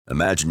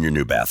Imagine your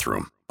new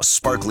bathroom. A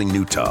sparkling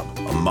new tub,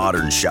 a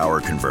modern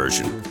shower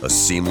conversion, a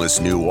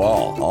seamless new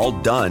wall, all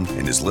done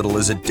in as little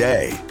as a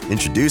day.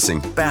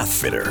 Introducing Bath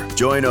Fitter.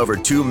 Join over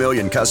 2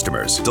 million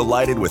customers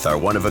delighted with our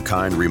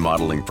one-of-a-kind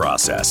remodeling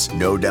process.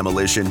 No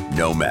demolition,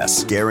 no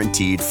mess.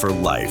 Guaranteed for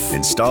life.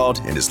 Installed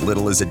in as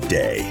little as a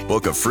day.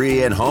 Book a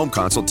free in-home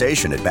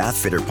consultation at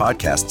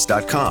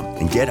bathfitterpodcasts.com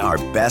and get our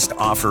best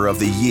offer of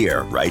the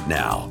year right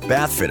now.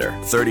 Bath Fitter,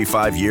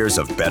 35 years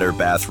of better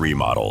bath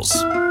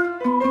remodels.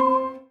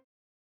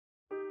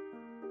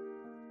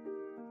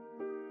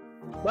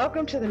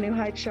 Welcome to the New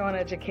Heights Show on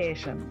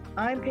Education.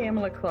 I'm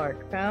Pamela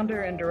Clark,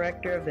 founder and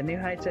director of the New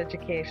Heights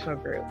Educational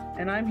Group,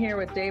 and I'm here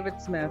with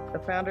David Smith, the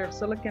founder of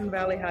Silicon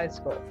Valley High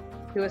School,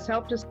 who has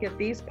helped us get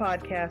these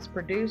podcasts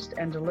produced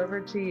and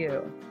delivered to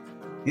you.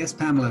 Yes,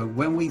 Pamela,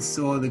 when we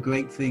saw the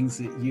great things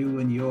that you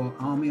and your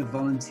army of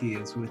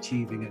volunteers were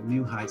achieving at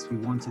New Heights, we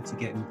wanted to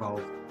get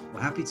involved. We're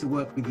happy to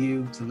work with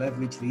you to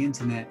leverage the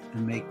internet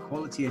and make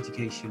quality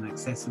education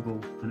accessible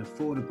and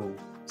affordable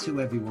to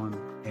everyone,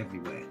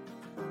 everywhere.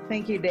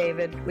 Thank you,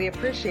 David. We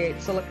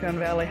appreciate Silicon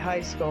Valley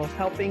High School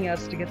helping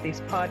us to get these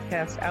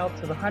podcasts out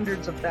to the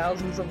hundreds of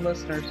thousands of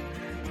listeners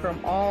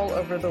from all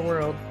over the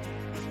world.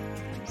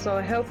 So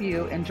I hope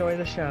you enjoy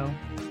the show.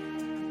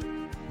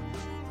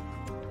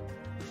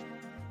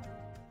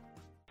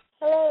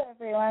 Hello,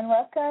 everyone.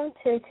 Welcome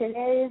to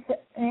today's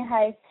New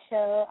Heights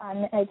Show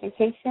on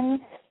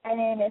Education. My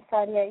name is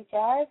Sadia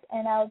Eijaz,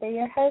 and I'll be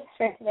your host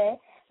for today.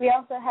 We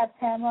also have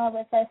Pamela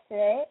with us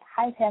today.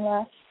 Hi,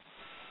 Pamela.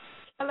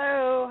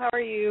 Hello, how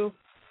are you?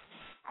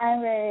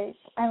 I'm very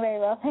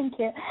well, thank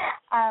you.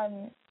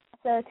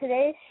 So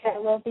today's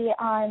show will be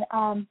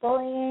on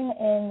bullying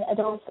in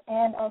adults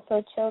and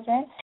also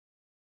children.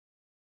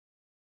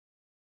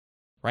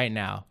 Right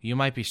now, you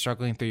might be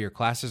struggling through your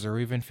classes or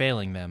even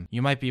failing them.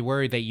 You might be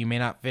worried that you may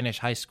not finish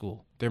high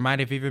school. There might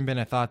have even been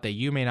a thought that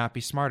you may not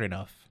be smart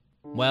enough.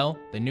 Well,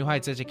 the New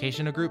Heights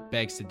Educational Group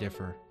begs to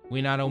differ.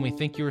 We not only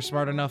think you are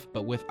smart enough,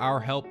 but with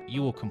our help,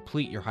 you will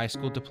complete your high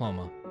school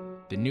diploma.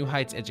 The New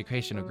Heights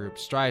Educational Group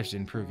strives to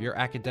improve your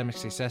academic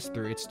success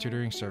through its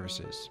tutoring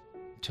services.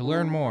 To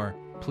learn more,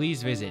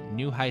 please visit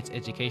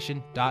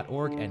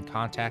newheightseducation.org and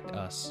contact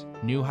us.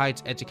 New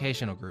Heights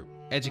Educational Group,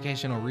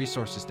 educational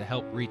resources to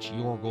help reach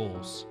your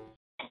goals.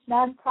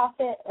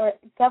 Nonprofit or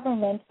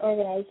government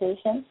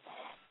organizations,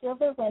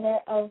 silver winner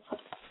of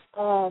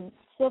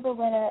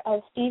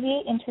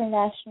Stevie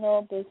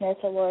International Business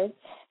Awards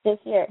this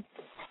year.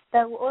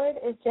 The award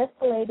is just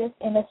the latest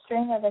in a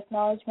string of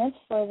acknowledgments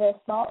for the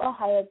small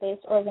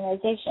Ohio-based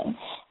organization,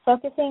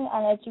 focusing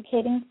on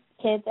educating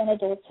kids and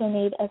adults who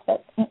need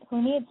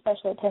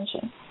special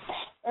attention.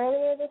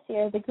 Earlier this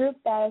year, the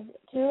group bagged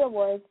 2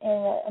 awards in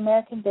the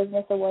American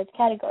Business Awards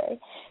category.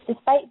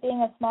 Despite being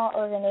a small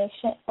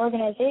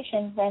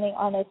organization running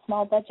on a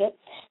small budget,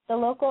 the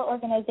local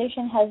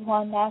organization has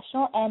won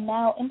national and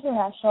now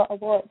international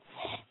awards.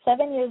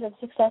 7 years of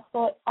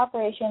successful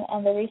operation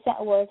and the recent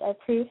awards are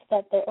proof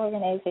that the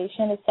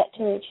organization is set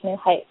to reach new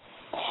heights.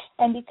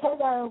 And because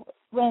our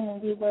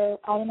win, we were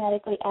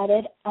automatically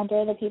added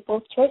under the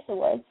People's Choice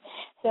Awards.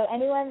 So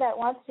anyone that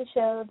wants to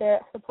show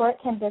their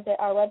support can visit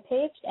our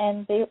webpage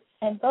and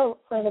vote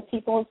for the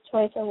People's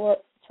Choice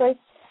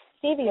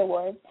Stevie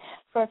Awards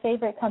for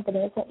favorite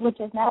companies, which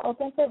is now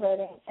open for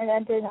voting, and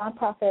under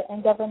nonprofit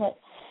and government.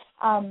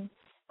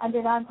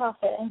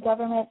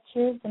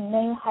 Choose the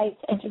New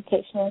Heights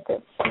Educational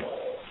Group.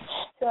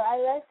 So as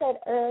I said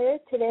earlier,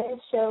 today's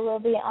show will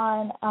be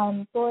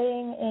on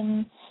bullying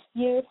in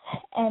youth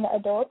and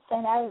adults,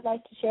 and I would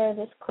like to share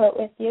this quote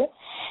with you.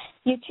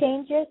 "You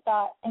change your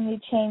thought and you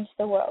change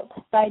the world,"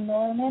 by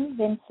Norman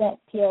Vincent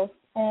Peale.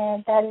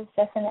 And that is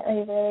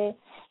definitely really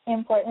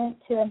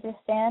important to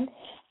understand,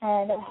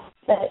 and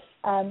that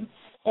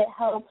it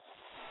helps.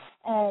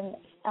 And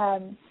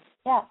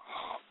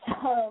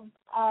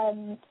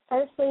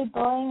firstly,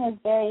 bullying is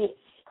very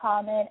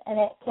common, and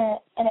it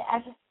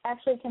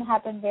actually can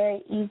happen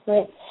very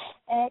easily,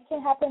 and it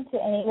can happen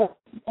to anyone,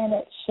 and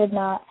it should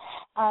not.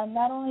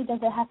 Not only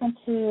does it happen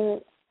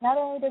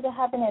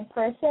in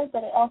person,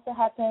 but it also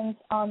happens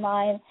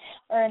online,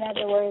 or in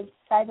other words,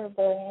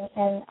 cyberbullying.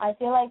 And I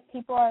feel like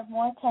people are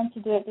more tend to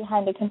do it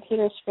behind a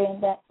computer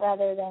screen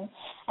rather than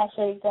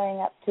actually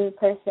going up to a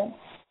person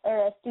or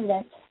a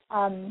student.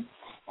 And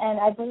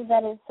I believe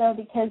that is so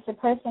because the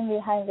person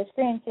behind the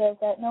screen feels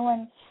that no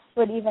one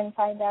would even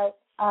find out,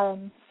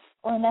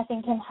 or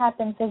nothing can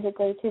happen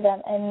physically to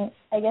them. And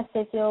I guess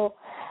they feel,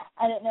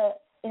 I don't know,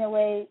 in a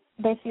way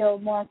they feel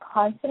more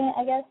confident,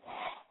 I guess.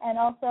 And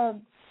also,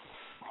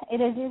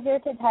 it is easier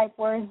to type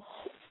words,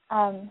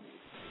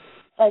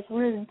 like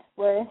rude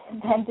words,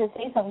 than to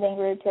say something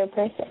rude to a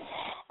person.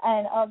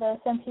 And although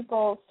some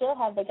people still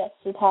have the guts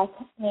to talk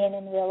mean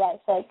in real life,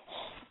 like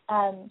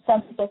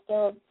some people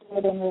still do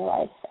it in real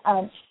life.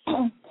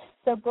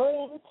 So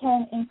bullying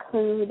can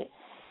include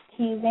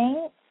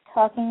teasing,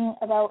 talking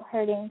about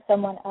hurting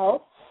someone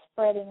else,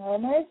 spreading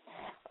rumors,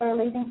 or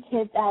leaving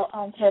kids out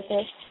on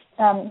purpose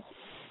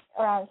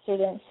around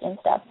students and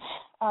stuff.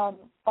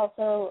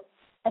 Also,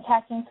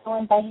 attacking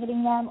someone by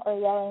hitting them or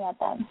yelling at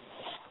them.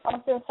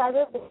 Also,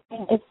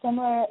 cyberbullying is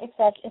similar,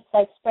 except it's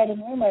like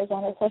spreading rumors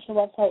on a social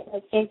website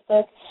like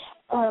Facebook,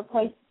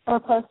 or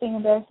posting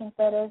embarrassing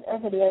photos or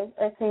videos,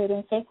 or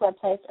creating fake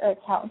websites or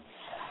accounts.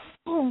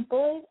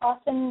 Bullies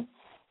often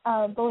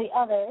bully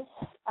others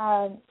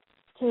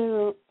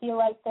to feel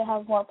like they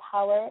have more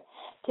power,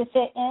 to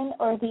fit in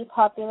or be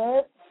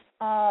popular,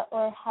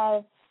 or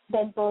have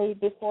been bullied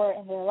before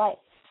in their life.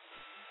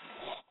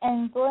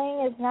 And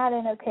bullying is not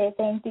an okay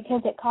thing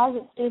because it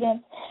causes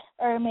students,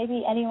 or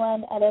maybe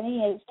anyone at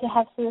any age, to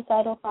have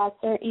suicidal thoughts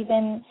or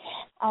even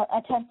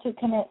attempt to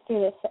commit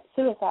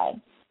suicide.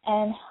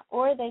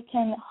 Or they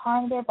can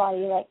harm their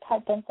body, like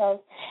cut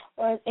themselves,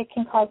 or it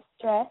can cause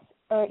stress,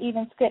 or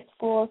even skip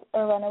schools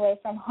or run away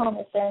from home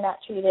if they're not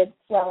treated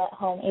well at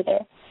home either.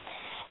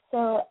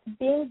 So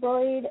being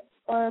bullied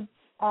or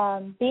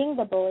being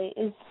the bully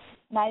is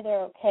neither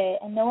okay,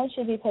 and no one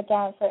should be put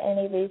down for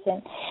any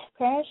reason.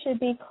 Parents should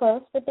be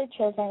close with their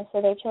children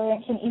so their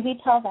children can easily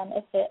tell them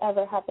if it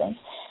ever happens.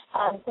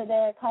 So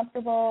they're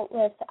comfortable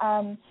with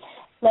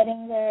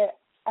letting their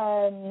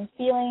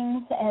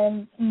feelings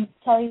and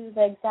tell you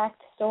the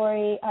exact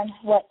story on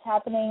what's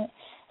happening.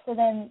 So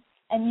then,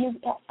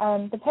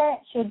 the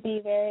parent should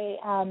be very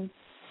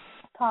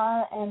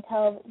calm and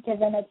give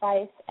them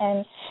advice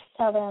and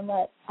tell them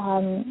what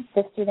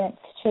the students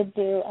should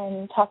do,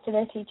 and talk to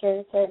their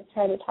teachers or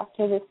try to talk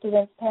to the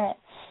student's parent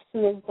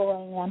who is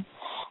bullying them.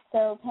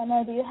 So,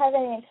 Pamela, do you have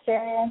any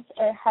experience,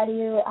 or how do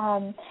you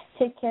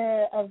take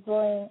care of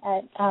bullying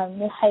at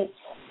New Heights?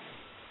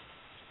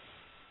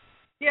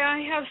 Yeah, I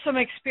have some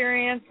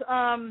experience.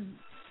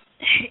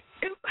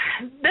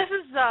 This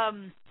is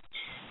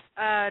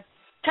a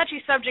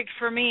touchy subject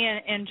for me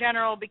in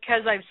general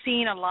because I've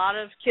seen a lot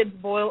of kids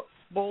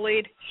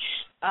bullied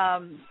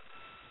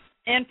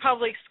in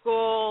public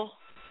school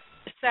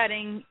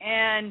setting,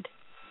 and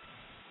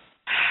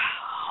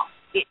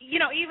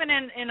even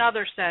in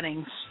other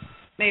settings,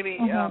 maybe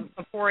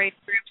 4-H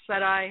groups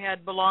that I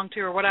had belonged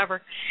to or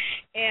whatever.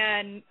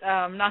 And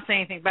not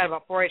saying anything bad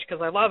about 4-H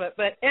because I love it,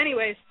 but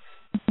anyways,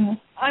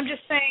 I'm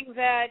just saying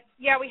that,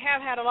 yeah, we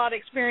have had a lot of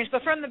experience,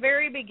 but from the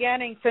very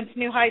beginning, since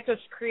New Heights was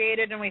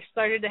created and we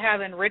started to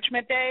have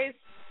enrichment days,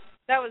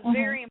 that was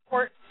very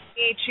important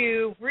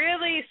to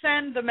really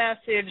send the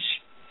message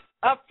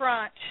up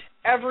front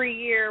every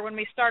year. When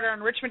we start our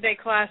enrichment day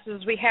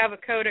classes, we have a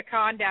code of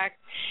conduct,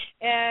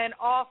 and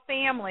all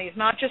families,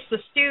 not just the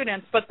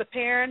students, but the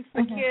parents,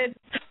 the kids,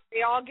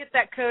 we all get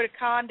that code of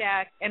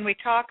conduct, and we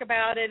talk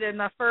about it in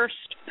the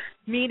first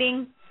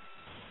meeting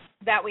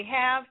that we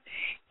have,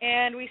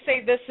 and we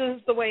say this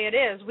is the way it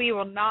is. We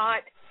will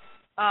not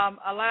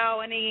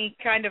allow any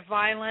kind of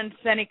violence,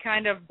 any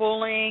kind of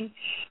bullying,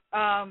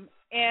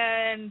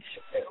 and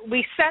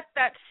we set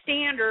that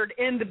standard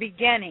in the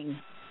beginning.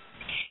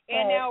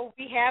 And now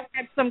we have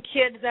had some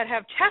kids that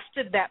have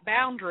tested that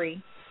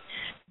boundary,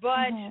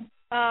 but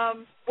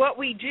what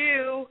we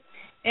do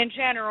in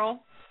general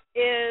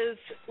is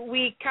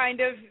we kind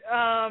of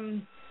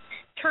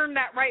turn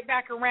that right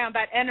back around,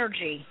 that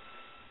energy,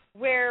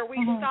 where we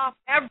stop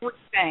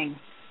everything.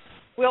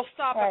 We'll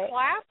stop a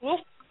class, we'll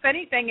stop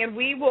anything, and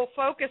we will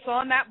focus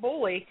on that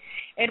bully,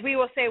 and we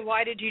will say,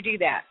 why did you do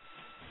that?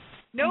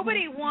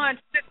 Nobody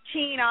wants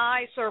 15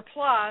 eyes or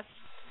plus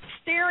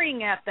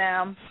staring at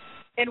them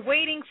and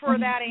waiting for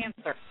that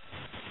answer.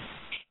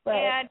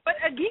 But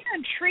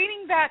again,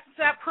 treating that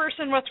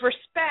person with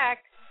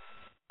respect,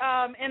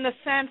 in the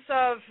sense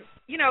of,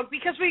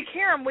 because we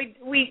care them,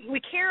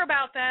 we care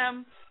about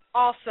them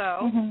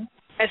also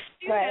as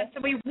students,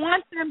 and we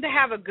want them to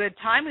have a good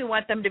time. We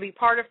want them to be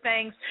part of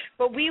things,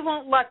 but we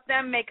won't let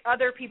them make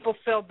other people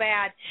feel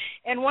bad.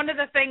 And one of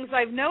the things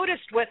I've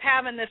noticed with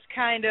having this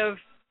kind of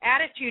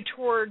attitude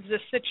towards the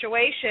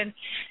situation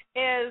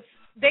is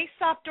they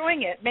stop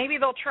doing it. Maybe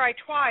they'll try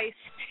twice,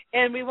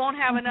 and we won't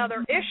have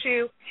another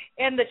issue.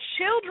 And the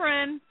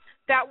children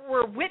that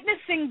were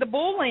witnessing the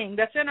bullying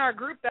that's in our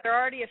group that are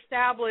already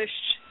established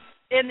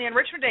in the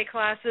enrichment day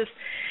classes,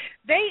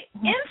 they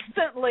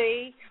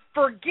instantly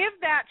forgive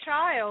that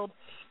child,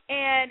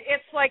 and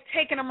it's like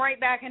taking them right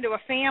back into a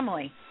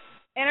family.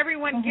 And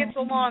everyone gets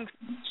along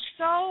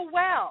so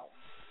well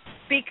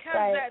because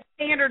that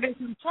standard is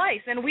in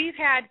place. And we've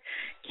had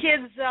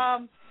kids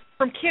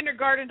from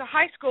kindergarten to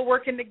high school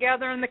working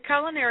together in the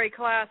culinary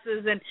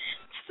classes, and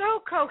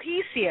so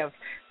cohesive.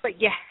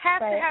 But you have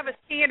to have a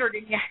standard,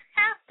 and you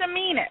have to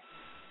mean it.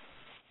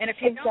 And if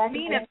you don't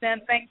mean it, then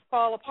things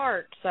fall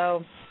apart.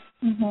 So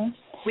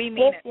we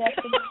mean it. Yes.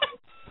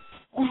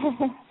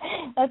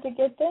 That's a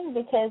good thing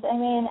because,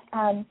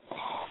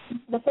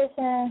 the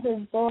person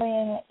who's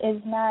bullying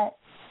is not,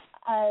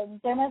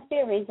 there must be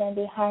a reason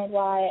behind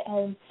why,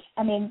 and,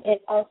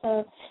 it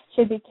also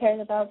should be cared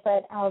about,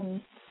 but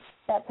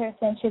that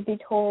person should be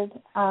told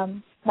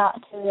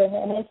not to,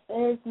 and if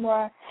there's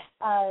more,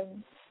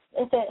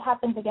 if it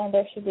happens again,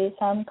 there should be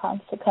some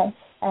consequence.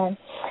 And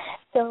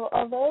so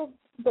although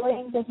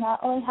bullying does not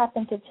only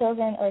happen to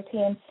children or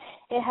teens,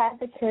 it has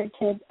occurred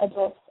to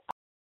adults.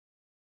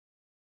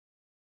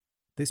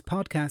 This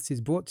podcast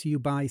is brought to you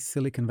by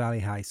Silicon Valley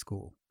High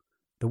School.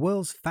 the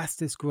world's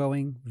fastest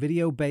growing,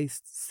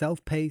 video-based,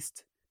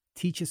 self-paced,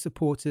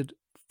 teacher-supported,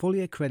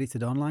 fully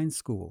accredited online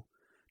school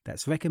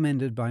that's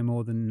recommended by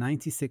more than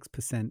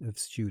 96% of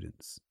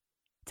students.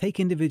 Take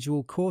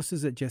individual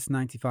courses at just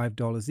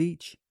 $95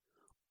 each,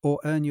 or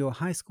earn your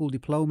high school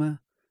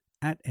diploma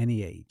at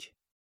any age.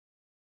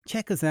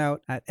 Check us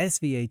out at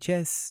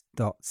svhs.co.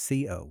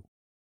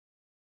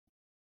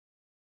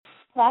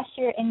 Last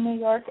year in New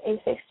York,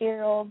 a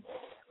 60-year-old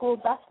school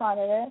bus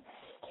monitor,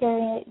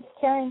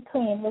 Karen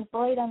Clean, was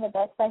bullied on the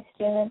bus by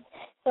students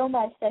so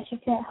much that she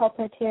couldn't help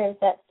her tears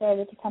that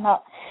started to come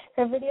out.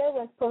 Her video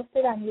was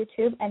posted on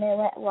YouTube and it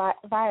went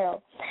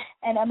viral.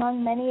 And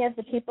among many of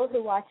the people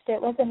who watched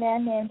it was a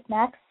man named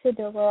Max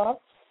Sidorov.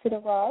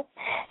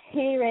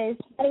 He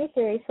raised money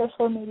through a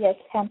social media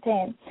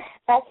campaign.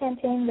 That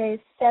campaign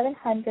raised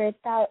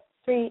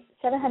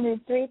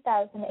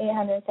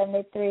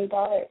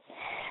 $703,873.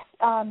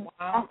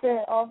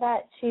 After all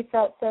that, she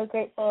felt so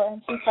grateful,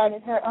 and she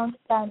started her own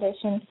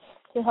foundation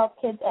to help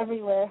kids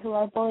everywhere who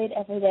are bullied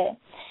every day.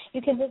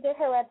 You can visit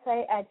her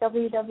website at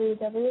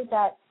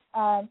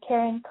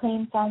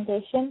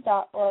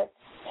www.karencleanfoundation.org.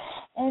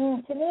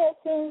 And to me, it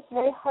seems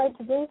very hard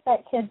to believe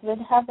that kids would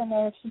have the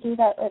nerve to do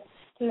that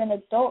to an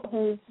adult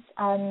who's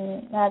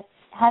not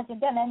hasn't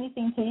done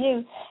anything to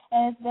you,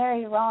 and it's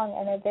very wrong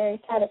and a very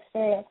sad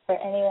experience for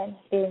anyone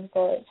being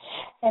bullied.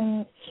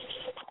 And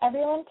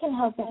everyone can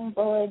help being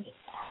bullied.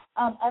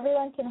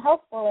 Everyone can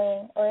help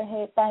bullying or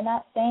hate by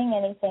not saying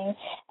anything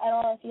at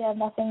all if you have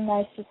nothing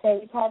nice to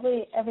say.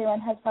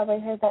 Everyone has probably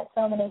heard that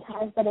so many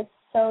times, but it's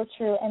so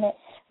true, and it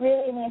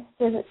really needs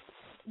to,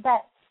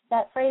 that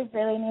phrase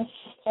really needs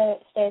to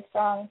stay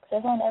strong,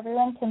 because then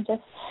everyone can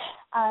just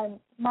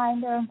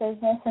mind their own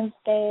business and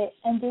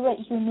do what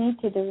you need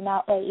to do,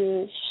 not what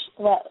you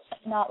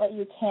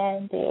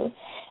can do.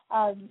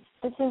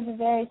 This is a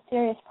very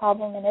serious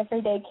problem, and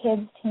everyday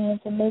kids, teens,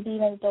 and maybe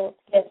even adults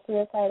get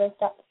suicidal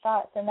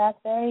thoughts, and that's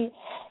very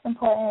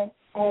important,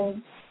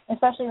 and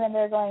especially when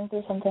they're going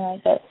through something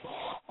like this.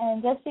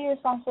 And just be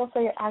responsible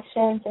for your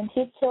actions and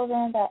teach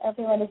children that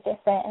everyone is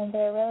different and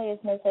there really is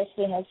no such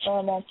thing as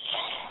normal.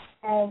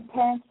 And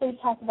parents, please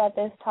talk about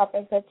this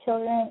topic with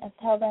children and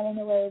tell them in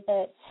a way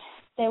that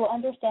they will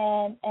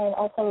understand, and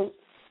also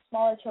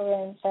smaller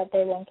children that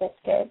they won't get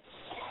scared.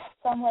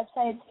 Some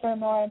websites for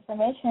more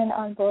information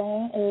on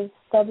bullying is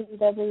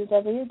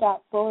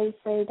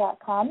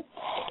www.bullyfree.com,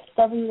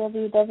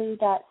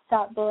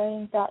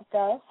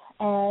 www.stopbullying.gov,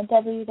 and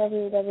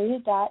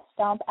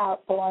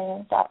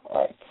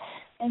www.stompoutbullying.org.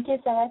 Thank you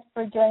so much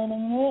for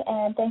joining me,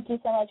 and thank you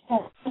so much,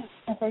 Penny,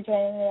 for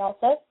joining me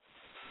also.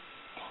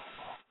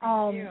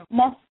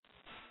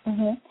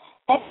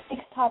 Next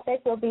week's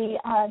topic will be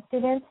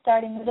students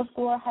starting middle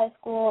school or high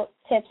school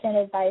tips and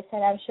advice,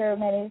 and I'm sure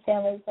many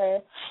families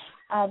are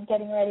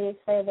getting ready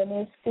for the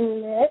new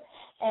school year,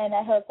 and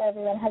I hope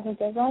everyone has a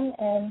good one,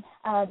 and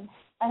I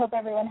hope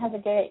everyone has a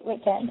great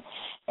weekend.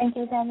 Thank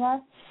you,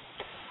 Pamela.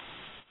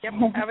 Yep,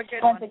 have a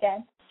good one. Once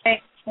again.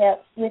 Thanks.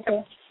 Yep, you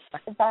too.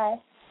 Goodbye.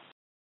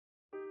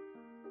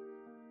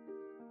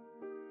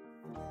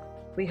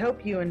 We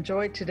hope you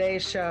enjoyed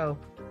today's show.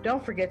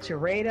 Don't forget to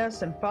rate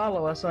us and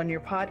follow us on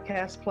your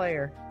podcast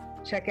player.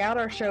 Check out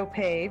our show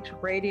page,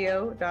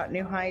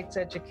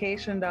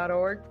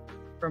 radio.newheightseducation.org,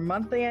 for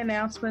monthly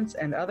announcements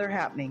and other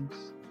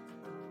happenings.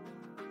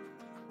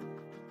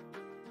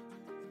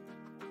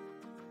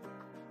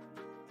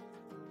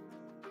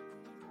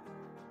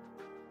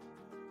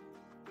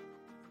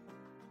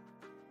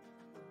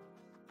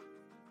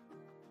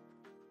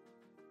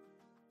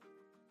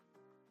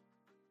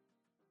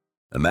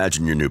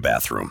 Imagine your new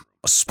bathroom.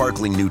 A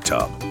sparkling new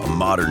tub, a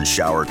modern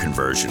shower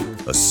conversion,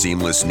 a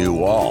seamless new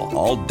wall,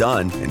 all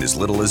done in as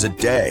little as a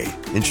day.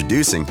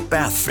 Introducing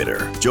Bath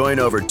Fitter. Join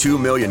over 2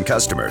 million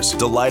customers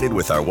delighted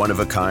with our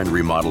one-of-a-kind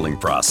remodeling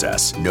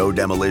process. No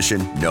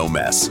demolition, no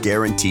mess.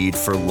 Guaranteed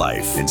for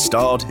life.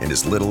 Installed in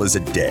as little as a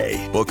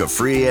day. Book a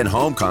free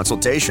in-home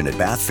consultation at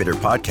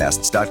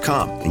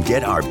bathfitterpodcasts.com and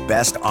get our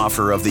best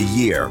offer of the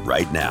year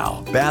right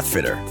now. Bath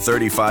Fitter,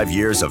 35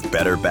 years of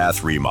better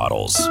bath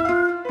remodels.